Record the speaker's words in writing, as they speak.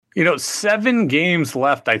7 games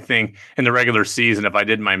left, I think, in the regular season, if I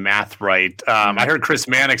did my math right. I heard Chris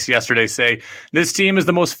Mannix yesterday say this team is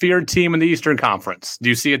the most feared team in the Eastern Conference. Do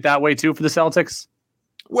you see it that way, too, for the Celtics?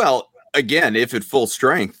 Well, again, if at full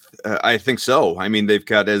strength, I think so. I mean, they've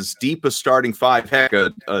got as deep a starting five, heck,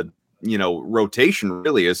 a rotation,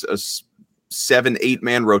 really, as a 7-8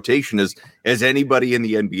 man rotation as anybody in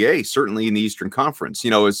the NBA, certainly in the Eastern Conference.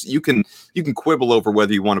 As you can quibble over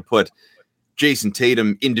whether you want to put Jayson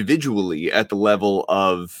Tatum individually at the level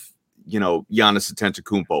of, Giannis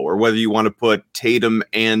Antetokounmpo, or whether you want to put Tatum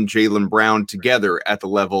and Jaylen Brown together at the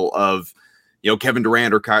level of, Kevin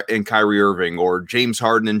Durant and Kyrie Irving, or James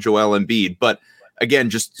Harden and Joel Embiid. But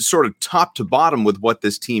again, just sort of top to bottom with what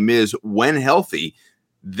this team is when healthy,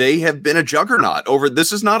 they have been a juggernaut over.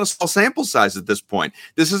 This is not a small sample size at this point.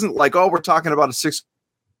 This isn't like, we're talking about a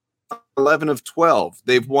 6-11 of 12.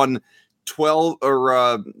 They've won 12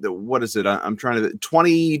 or what is it? I'm trying to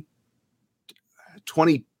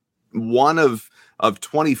 21 of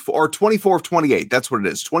 24 or 24 of 28. That's what it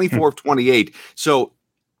is. 24 of 28. So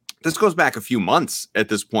this goes back a few months at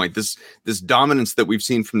this point. This dominance that we've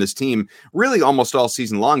seen from this team really almost all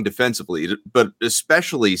season long defensively, but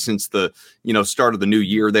especially since the start of the new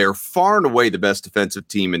year, they are far and away the best defensive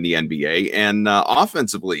team in the NBA. And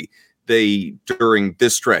offensively, they during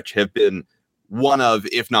this stretch have been one of,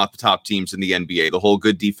 if not the top teams in the NBA. The whole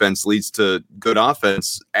good defense leads to good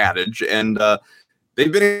offense adage, and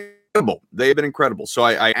they've been incredible. They've been incredible. So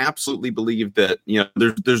I absolutely believe that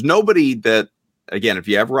there's nobody that. Again, if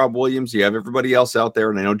you have Rob Williams, you have everybody else out there,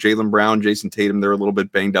 and I know Jaylen Brown, Jayson Tatum, they're a little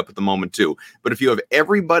bit banged up at the moment too. But if you have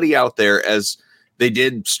everybody out there as they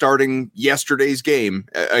did starting yesterday's game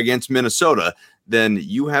against Minnesota, then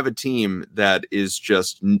you have a team that is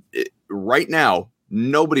just right now,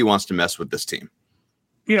 nobody wants to mess with this team.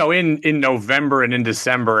 In November and in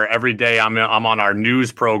December, every day I'm on our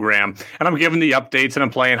news program and I'm giving the updates and I'm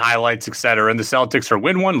playing highlights, et cetera. And the Celtics are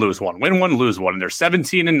win one, lose one, win one, lose one. And they're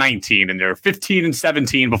 17-19 and they're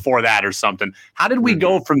 15-17 before that or something. How did we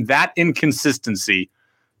go from that inconsistency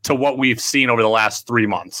to what we've seen over the last 3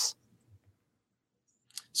 months?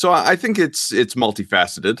 So I think it's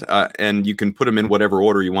multifaceted, and you can put them in whatever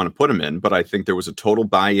order you want to put them in. But I think there was a total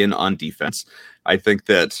buy-in on defense. I think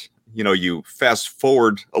that you fast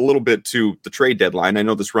forward a little bit to the trade deadline. I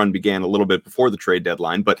know this run began a little bit before the trade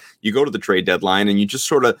deadline, but you go to the trade deadline and you just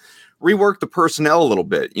sort of rework the personnel a little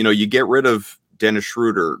bit. You get rid of Dennis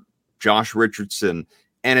Schroeder, Josh Richardson,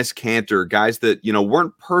 Enes Kanter, guys that,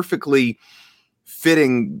 weren't perfectly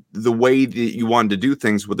fitting the way that you wanted to do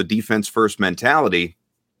things with a defense first mentality.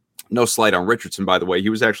 No slight on Richardson, by the way. He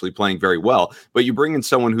was actually playing very well. But you bring in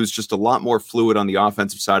someone who's just a lot more fluid on the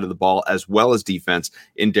offensive side of the ball as well as defense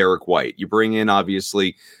in Derek White. You bring in,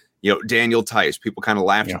 obviously, Daniel Tice. People kind of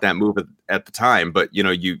laughed at that move at the time. But,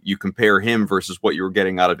 you compare him versus what you were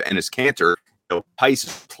getting out of Enes Kanter. Tice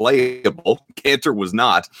is playable. Kanter was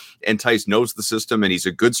not. And Tice knows the system, and he's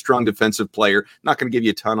a good, strong defensive player. Not going to give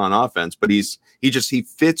you a ton on offense, but he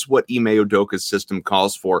fits what Ime Udoka's system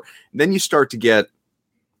calls for. And then you start to get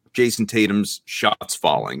Jayson Tatum's shots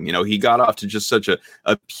falling. He got off to just such a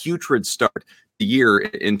putrid start the year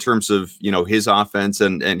in terms of, his offense,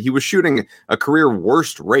 and he was shooting a career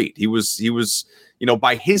worst rate. He was,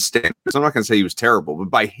 by his standards, I'm not going to say he was terrible, but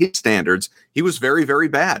by his standards, he was very, very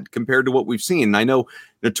bad compared to what we've seen. And I know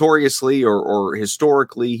notoriously or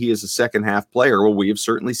historically, he is a second half player. Well, we have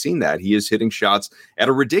certainly seen that. He is hitting shots at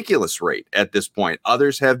a ridiculous rate at this point.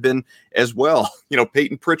 Others have been as well.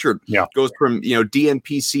 Peyton Pritchard goes from,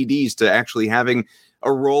 DNP CDs to actually having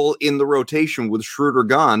a role in the rotation with Schroeder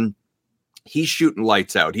gone. He's shooting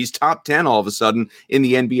lights out. He's top 10 all of a sudden in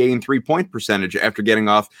the NBA in 3-point percentage after getting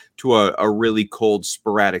off to a really cold,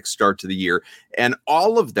 sporadic start to the year. And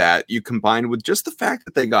all of that you combine with just the fact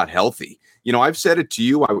that they got healthy. I've said it to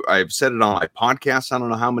you. I've said it on my podcast. I don't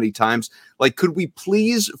know how many times. Like, could we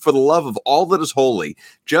please, for the love of all that is holy,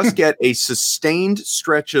 just get a sustained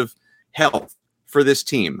stretch of health for this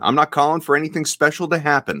team? I'm not calling for anything special to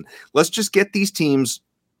happen. Let's just get these teams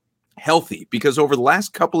healthy, because over the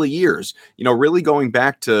last couple of years, really going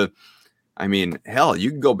back to,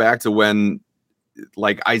 you can go back to when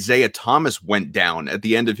like Isaiah Thomas went down at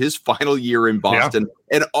the end of his final year in Boston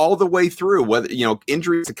and all the way through, whether,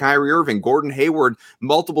 injuries to Kyrie Irving, Gordon Hayward,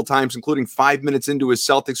 multiple times, including 5 minutes into his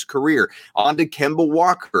Celtics career, on to Kemba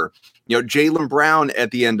Walker, Jaylen Brown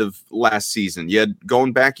at the end of last season. You had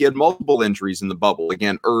multiple injuries in the bubble.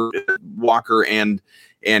 Again, Walker and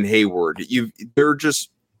Hayward. They're just,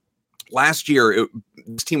 last year,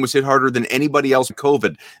 this team was hit harder than anybody else with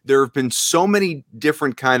COVID. There have been so many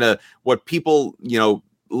different kind of what people,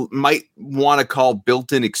 might want to call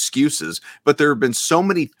built-in excuses, but there have been so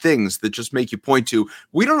many things that just make you point to,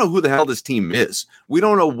 we don't know who the hell this team is. We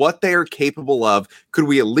don't know what they are capable of. Could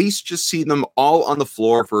we at least just see them all on the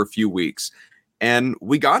floor for a few weeks? And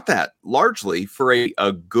we got that largely for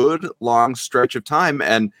a good long stretch of time.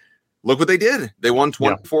 And look what they did. They won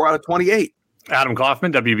 24 out of 28. Adam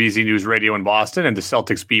Kaufman, WBZ News Radio in Boston, and the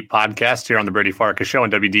Celtics Beat podcast here on the Brady Farkas Show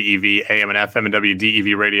on WDEV, AM and FM, and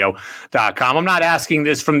WDEVradio.com. I'm not asking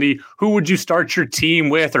this from the who would you start your team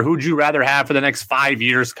with or who would you rather have for the next 5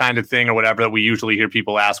 years kind of thing or whatever that we usually hear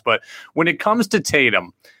people ask. But when it comes to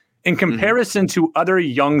Tatum, in comparison to other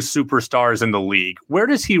young superstars in the league, where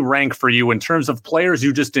does he rank for you in terms of players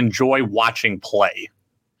you just enjoy watching play?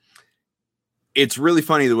 It's really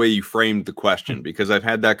funny the way you framed the question, because I've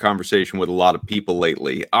had that conversation with a lot of people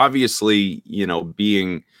lately. Obviously,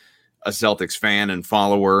 being a Celtics fan and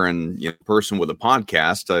follower and person with a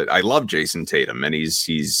podcast, I love Jayson Tatum, and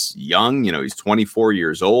he's young. He's 24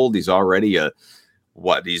 years old. He's already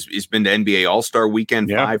he's been to NBA All-Star Weekend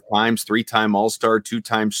 5 times, 3-time All-Star,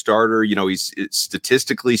 2-time starter. He's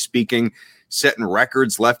statistically speaking setting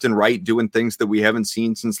records left and right, doing things that we haven't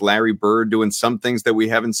seen since Larry Bird, doing some things that we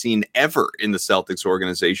haven't seen ever in the Celtics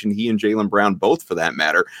organization. He and Jaylen Brown, both for that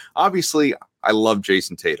matter. Obviously, I love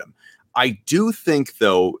Jayson Tatum. I do think,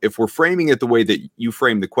 though, if we're framing it the way that you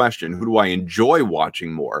framed the question, who do I enjoy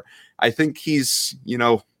watching more? I think he's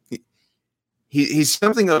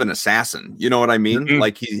something of an assassin. You know what I mean? Mm-hmm.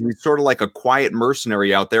 Like he's sort of like a quiet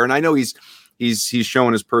mercenary out there. And I know he's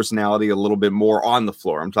showing his personality a little bit more on the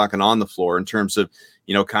floor. I'm talking on the floor in terms of,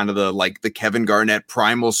 kind of the Kevin Garnett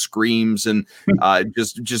primal screams and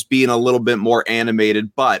just being a little bit more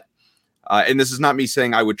animated. But, and this is not me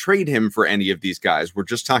saying I would trade him for any of these guys. We're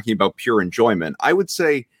just talking about pure enjoyment. I would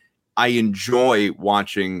say I enjoy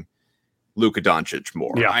watching Luka Doncic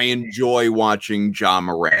more. Yeah. I enjoy watching Ja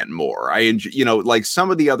Morant more. I enjoy, like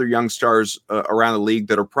some of the other young stars around the league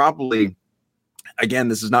that are probably, again,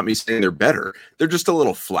 this is not me saying they're better. They're just a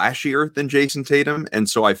little flashier than Jayson Tatum. And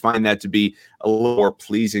so I find that to be a little more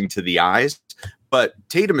pleasing to the eyes. But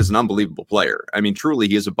Tatum is an unbelievable player. I mean, truly,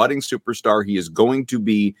 he is a budding superstar. He is going to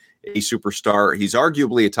be a superstar. He's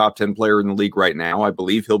arguably a top 10 player in the league right now. I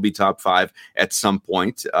believe he'll be top 5 at some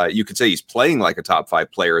point. You could say he's playing like a top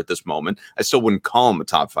 5 player at this moment. I still wouldn't call him a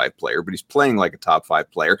top 5 player, but he's playing like a top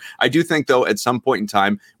 5 player. I do think, though, at some point in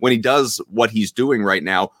time, when he does what he's doing right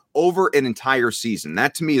now, over an entire season,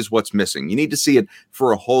 that to me is what's missing. You need to see it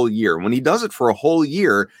for a whole year. When he does it for a whole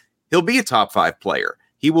year, he'll be a top 5 player.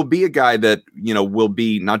 He will be a guy that, will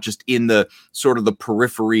be not just in the sort of the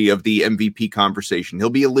periphery of the MVP conversation.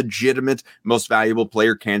 He'll be a legitimate most valuable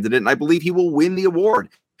player candidate, and I believe he will win the award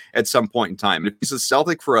at some point in time. If he's a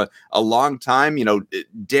Celtic for a long time,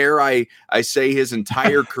 dare I say his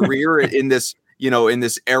entire career in this, in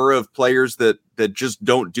this era of players that just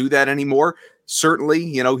don't do that anymore. Certainly,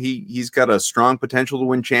 he's got a strong potential to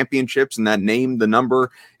win championships, and that name, the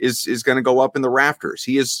number is going to go up in the rafters.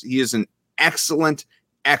 He is an excellent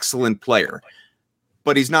player,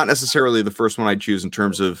 but he's not necessarily the first one I'd choose in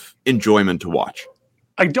terms of enjoyment to watch.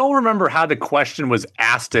 I don't remember how the question was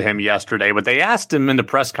asked to him yesterday, but they asked him in the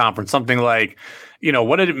press conference something like,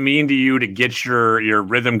 what did it mean to you to get your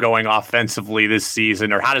rhythm going offensively this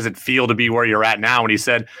season? Or how does it feel to be where you're at now? And he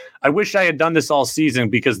said, I wish I had done this all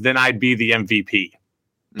season because then I'd be the MVP.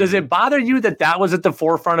 Does it bother you that was at the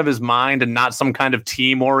forefront of his mind and not some kind of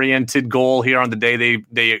team-oriented goal here on the day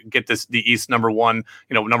they get the East number one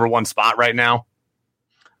spot right now?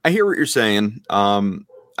 I hear what you're saying.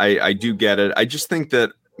 I do get it. I just think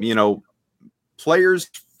that, players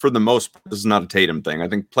for the most part, this is not a Tatum thing. I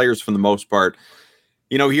think players for the most part,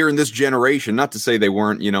 here in this generation, not to say they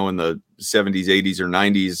weren't, in the 70s, 80s, or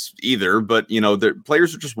 90s either, but, the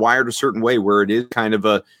players are just wired a certain way where it is kind of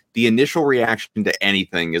the initial reaction to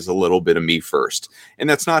anything is a little bit of me first. And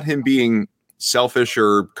that's not him being selfish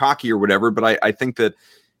or cocky or whatever, but I think that,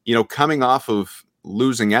 coming off of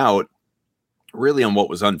losing out really on what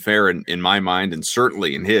was unfair in my mind, and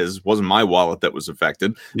certainly in his, wasn't my wallet that was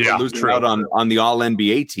affected. Yeah, losing out on the all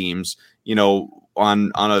NBA teams,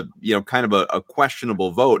 on a, kind of a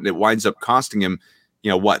questionable vote, and it winds up costing him,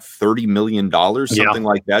 $30 million, something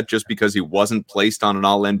like that, just because he wasn't placed on an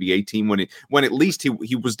all NBA team when at least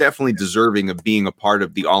he was definitely deserving of being a part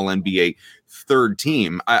of the all NBA third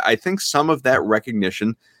team. I think some of that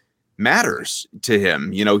recognition matters to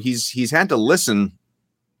him. He's had to listen.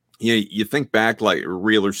 You think back, like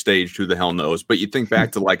real or staged, who the hell knows? But you think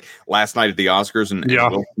back to like last night at the Oscars and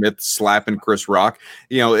Will Smith slapping Chris Rock.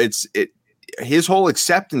 His whole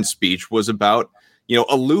acceptance speech was about,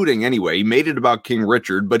 alluding anyway. He made it about King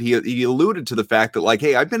Richard, but he alluded to the fact that, like,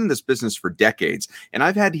 hey, I've been in this business for decades, and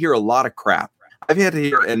I've had to hear a lot of crap. I've had to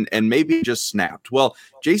hear, and maybe it just snapped. Well,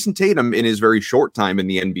 Jayson Tatum, in his very short time in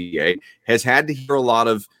the NBA, has had to hear a lot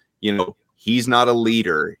of, he's not a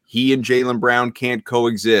leader. He and Jaylen Brown can't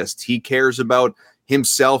coexist. He cares about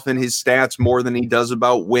himself and his stats more than he does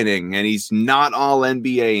about winning, and he's not all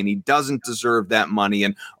NBA, and he doesn't deserve that money,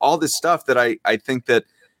 and all this stuff that I think that,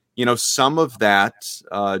 some of that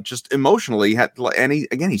just emotionally had, and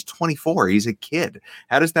he's 24, he's a kid.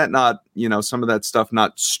 How does that not, some of that stuff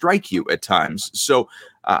not strike you at times? So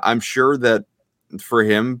I'm sure that for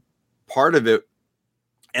him, part of it,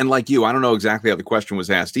 and like you, I don't know exactly how the question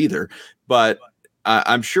was asked either, but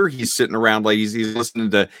I'm sure he's sitting around like he's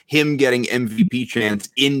listening to him getting MVP chance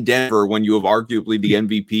in Denver when you have arguably the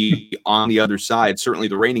MVP on the other side, certainly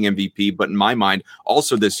the reigning MVP, but in my mind,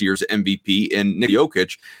 also this year's MVP in Nikola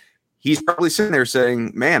Jokic. He's probably sitting there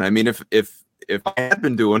saying, man, I mean, if I had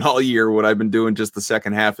been doing all year what I've been doing just the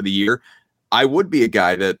second half of the year, I would be a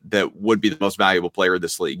guy that would be the most valuable player of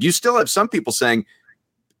this league. You still have some people saying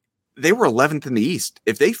they were 11th in the East.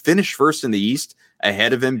 If they finished first in the East,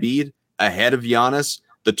 ahead of Embiid, ahead of Giannis,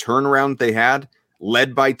 the turnaround they had,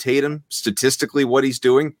 led by Tatum, statistically what he's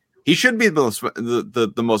doing, he should be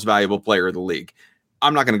the most valuable player of the league.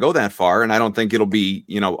 I'm not going to go that far, and I don't think it'll be,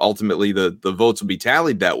 ultimately the votes will be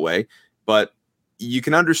tallied that way, but you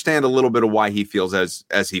can understand a little bit of why he feels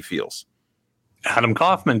as he feels. Adam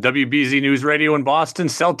Kaufman, WBZ News Radio in Boston,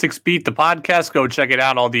 Celtics Beat, the podcast. Go check it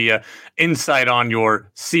out. All the insight on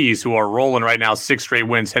your C's who are rolling right now, 6 straight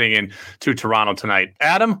wins heading in to Toronto tonight.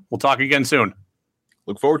 Adam, we'll talk again soon.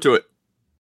 Look forward to it.